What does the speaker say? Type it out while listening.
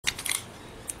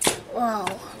Wow.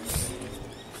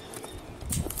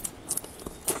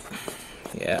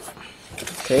 Yeah.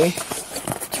 Okay.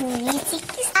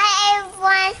 Hi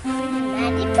everyone,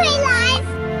 Maddie PlayLife.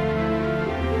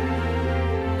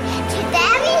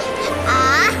 Today we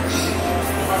are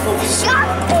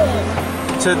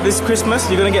shopping. So this Christmas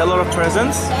you're gonna get a lot of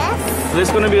presents. Yes.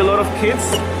 There's gonna be a lot of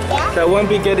kids that won't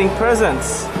be getting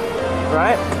presents,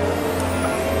 right?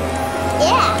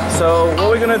 Yeah. So what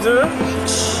we're gonna do,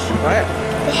 right?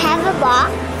 We have a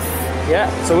box. Yeah.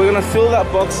 So we're gonna fill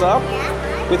that box up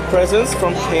with presents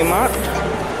from Kmart,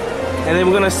 and then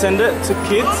we're gonna send it to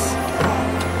kids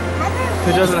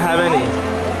who doesn't have any.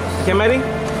 Okay, Maddie?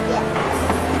 Yeah.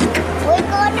 We're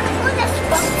going to put this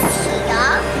box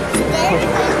here. Then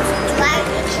we're going to drive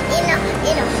it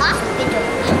in a hospital.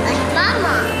 Like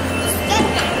Mama.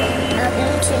 I'm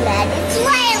going to Maddie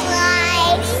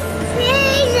PlayLife.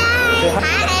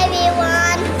 Hi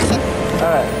everyone.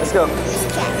 Alright, let's go.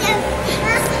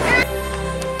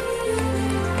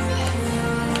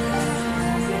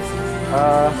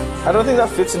 I don't think that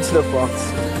fits into the box.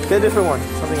 Get a different one,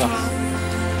 something else.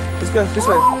 Let's go this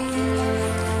way.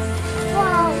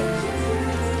 Wow.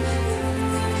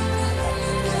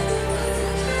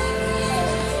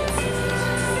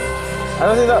 I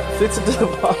don't think that fits into the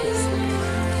box.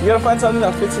 You gotta find something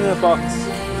that fits into the box.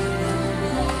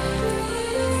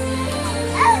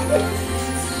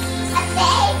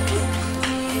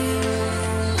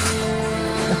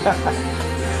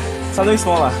 Something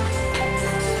smaller.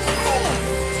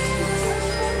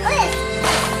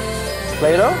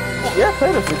 Play-Doh? Yeah,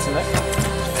 Play-Doh fits in there.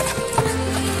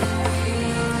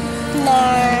 No.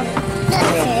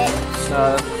 No.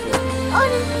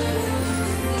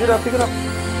 Judah, pick it up.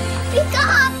 Pick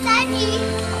up, Daddy.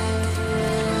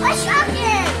 A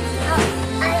shotgun.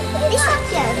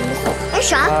 A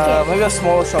shotgun. Maybe a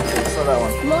small shotgun, so that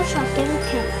one. Small shotgun,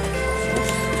 okay.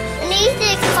 I need to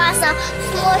find some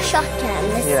small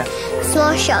shotguns. Yeah.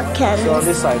 Small shotguns. So on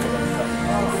this side.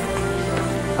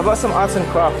 How about some arts and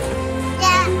crafts?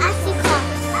 Yeah, I see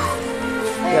clocks.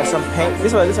 Yeah, some paint.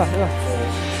 This one, this one.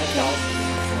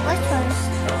 Which ones?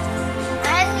 I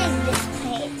need this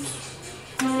page.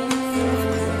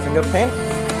 Finger paint?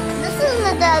 This is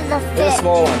the There's a fit.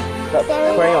 small one. That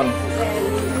crayon.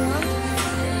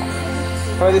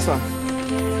 How about this one?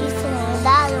 This one,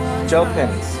 that one. Gel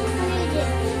pens.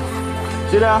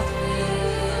 Judah.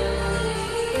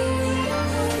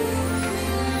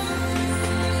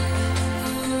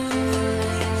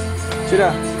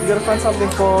 Judah, you gotta find something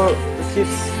for the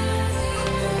kids.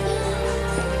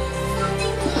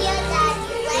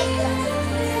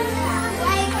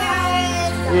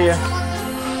 Yeah.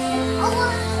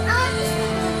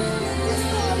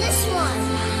 This one.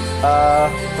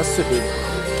 That's too big.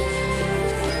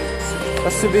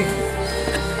 That's too big.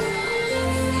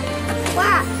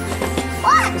 Wow.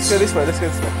 What? Let's go this way, let's go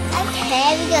this way. Okay,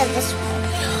 we got this one.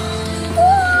 Oh,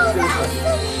 that's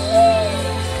so cute.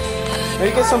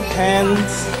 Maybe get some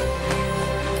pens.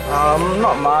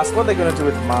 Not masks. What are they gonna do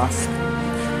with masks?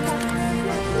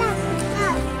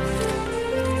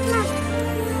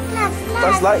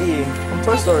 Buzz Lightyear from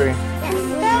Toy Story.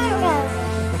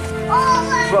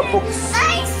 What books?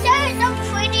 That's so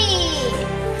pretty.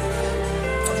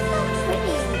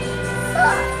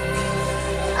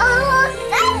 Oh,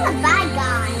 that's a bad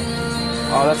guy.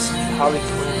 Oh, that's Harley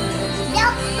Quinn. No,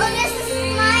 this is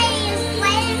my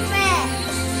favorite.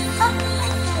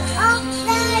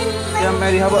 Yeah,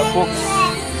 Maddie, how about books?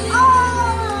 Oh.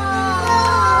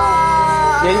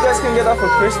 Yeah, you guys can get that for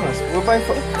Christmas. We'll buy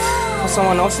for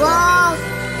someone else. Wow.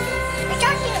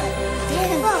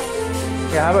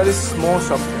 Yeah, how about this small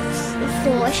shopkins?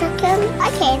 Small shotgun?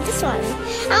 Okay, this one.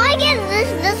 I want to get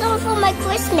this one for my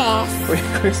Christmas. For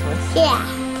your Christmas? Yeah.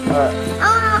 Alright.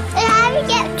 I have to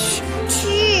get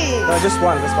two. No, just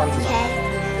one. Just one. Okay.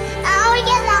 I want to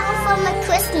get that one for my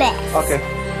Christmas. Okay.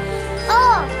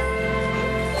 Oh.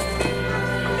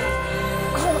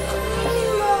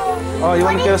 Oh, you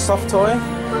want to get a soft toy?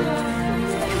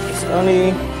 It's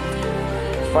only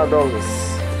 $5. No,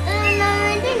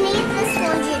 I don't need this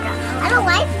one, Judah. I don't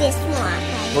like this one.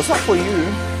 Well, it's not for you.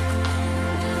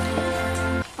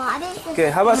 What is this? Okay,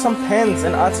 how about some pens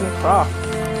and arts and crafts?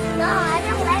 No, I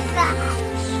don't like that.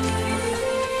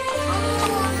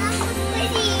 Oh, that's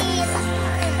pretty.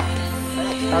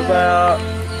 How about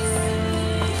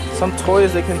some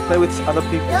toys they can play with other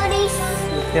people?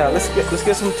 Yeah, let's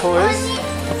get some toys.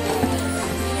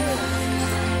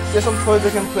 Get some toys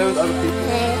they can play with other people.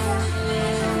 Okay.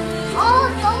 Oh,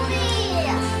 Dory!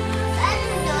 That's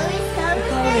Dory.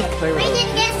 Play We with can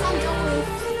get some Dory.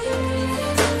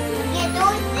 Yeah,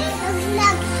 Dory.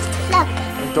 Look.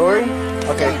 Dory?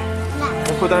 Okay. Look.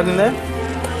 We'll put that in there.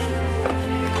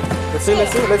 Let's see,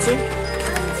 let's see, let's see.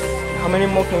 How many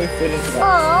more can we fit into that?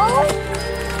 Oh.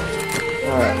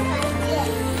 Alright.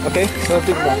 Okay, so a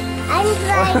bit more. I'm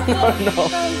trying. No.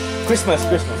 Christmas,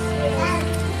 Christmas.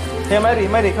 Hey,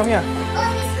 Maddie, come here.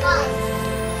 Oh, this one.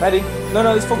 Maddie,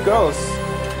 no, it's for girls.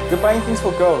 You're buying things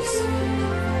for girls.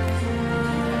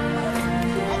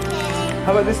 Okay.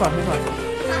 How about this one? This one.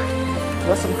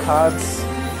 Got some cards.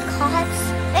 Cards.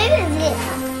 Maybe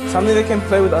this. Something they can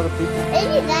play with other people.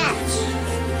 Maybe that.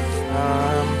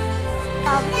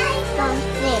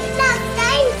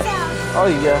 Oh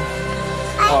yeah.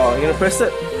 Oh, you gonna press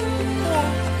it?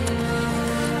 Yeah.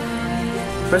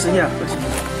 Press it here. Press it.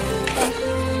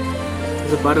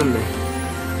 There's a button there.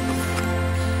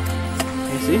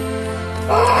 Can you see?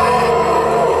 Oh.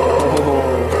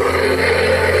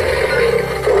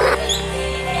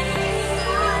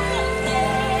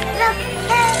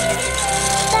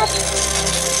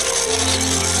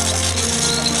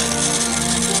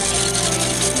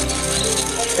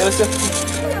 Okay, let's go.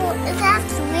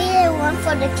 That's really one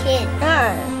for the kid.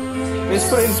 Let's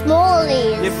put it in.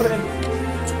 Smallies. Yeah, put it in.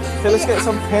 Okay, let's get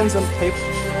some pens and tape.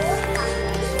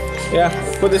 Yeah,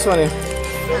 put this one in.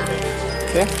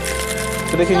 Okay?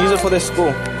 So they can use it for their school.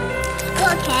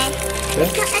 Okay. Okay?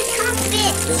 I can't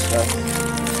fit.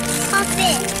 Can't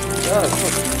fit. Yeah,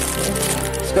 good.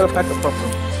 Okay. Just gotta pack it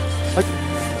properly.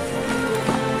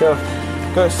 Okay.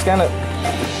 Go, scan it.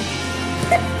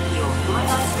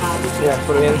 Yeah,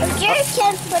 put it in. Jared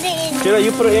can put it in. Judah,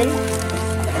 you put it in.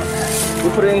 You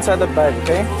put it inside the bag,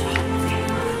 okay?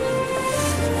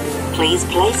 Please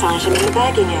place item in the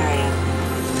bagging area.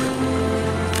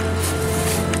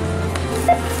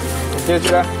 Okay,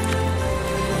 Judah.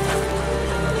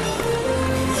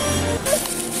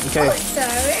 Okay.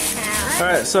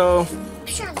 Alright, so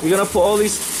we're gonna put all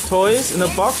these toys in a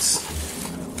box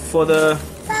for the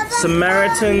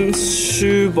Samaritan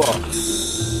shoe box.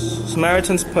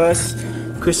 Samaritan's purse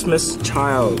Christmas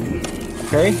child.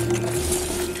 Okay?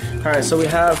 Alright, so we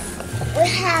have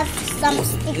some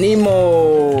sticky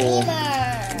Nemo. Nemo.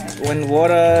 When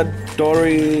water,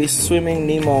 Dory, swimming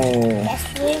Nemo. That's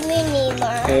swimming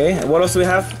Nemo. Okay, what else do we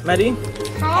have, Maddie?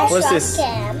 What's this?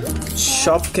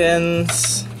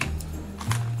 Shopkins.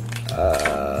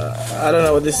 I don't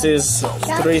know what this is.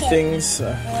 Three things.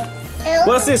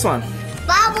 What's this one?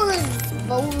 Bubbles.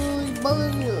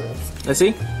 Let's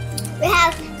see. We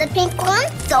have the pink one,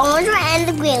 the orange one, and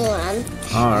the green one.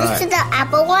 Alright. This is the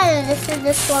apple one, and this is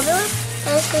the strawberry one,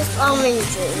 and this is orange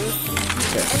juice.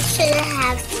 Okay. And so we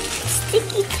have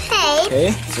sticky tape. Okay,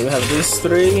 so we have these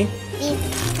three.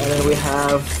 And then we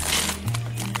have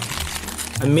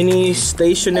a mini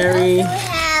stationery. We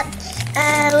have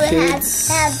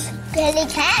Billy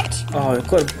Cat. Oh, we've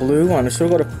got a blue one. We should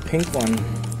have got a pink one.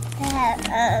 We have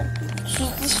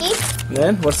sheep. And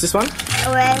then, what's this one?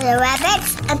 We're the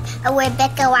rabbits, and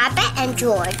Rebecca Rabbit and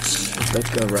George.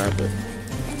 Rebecca Rabbit.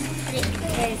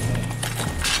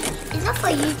 It's not for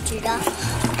you, Judah.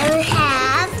 And we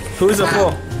have Who is it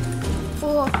for?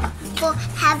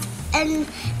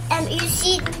 you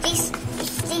see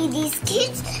these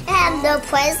kids have the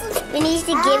presents. We need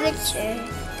to give it to.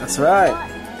 That's right.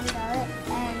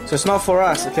 So it's not for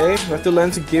us, okay? We have to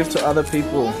learn to give to other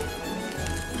people.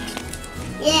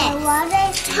 Yeah.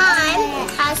 Time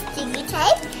has sticky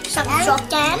tape, some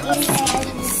shotgun,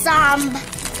 some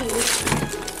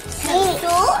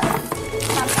pencil,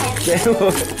 some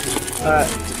pencil. Alright,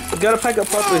 you gotta pack it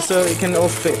properly so it can all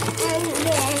fit.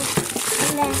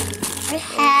 And then we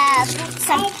have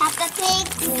some pepper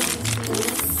pigs.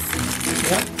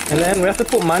 Yeah. And then we have to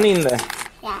put money in there.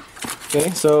 Yeah. Okay,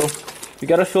 so you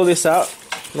gotta fill this out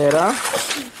later.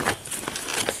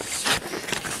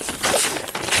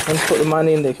 And put the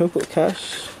money in there. Can we put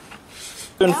cash?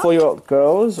 And for your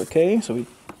girls, okay? So we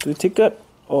do ticket.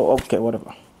 Oh, okay,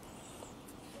 whatever.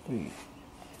 We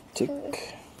tick.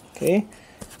 Okay,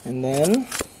 and then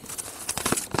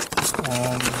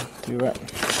do right.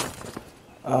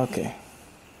 Okay.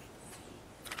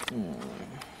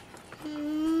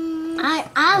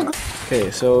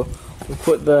 Okay, so we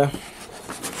put the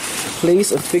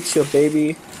please affix your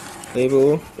baby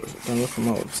label. Don't look for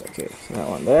modes. Okay, so that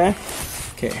one there.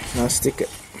 Okay, now stick it.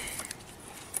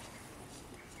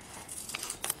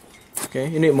 Okay,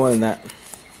 you need more than that.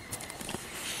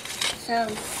 So,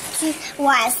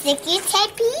 one sticky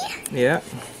tapey. Yeah.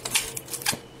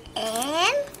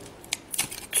 And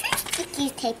two sticky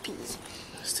tapey.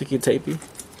 Sticky tapey.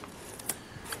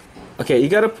 Okay, you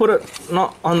gotta put it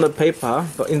not on the paper,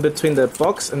 but in between the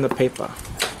box and the paper.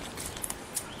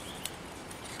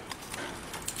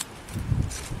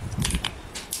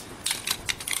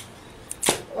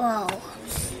 Whoa.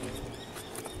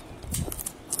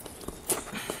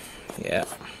 Yeah.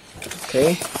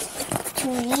 Okay.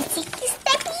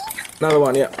 Another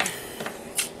one, yeah.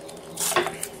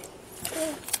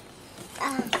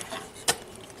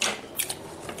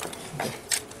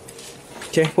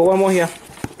 Okay, put one more here.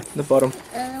 The bottom.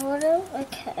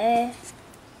 Okay.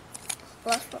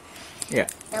 Yeah.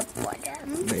 The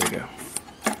bottom. There you go.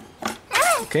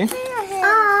 Okay.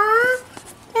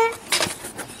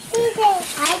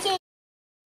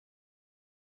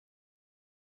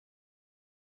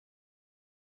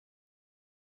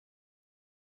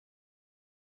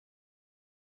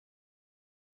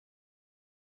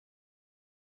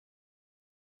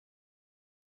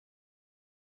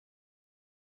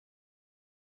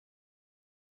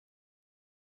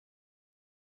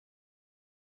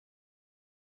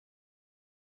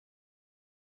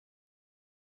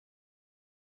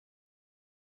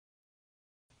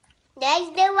 Thanks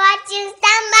for watching.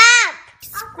 Thumb up.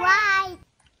 Subscribe.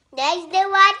 Thanks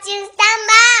for watching.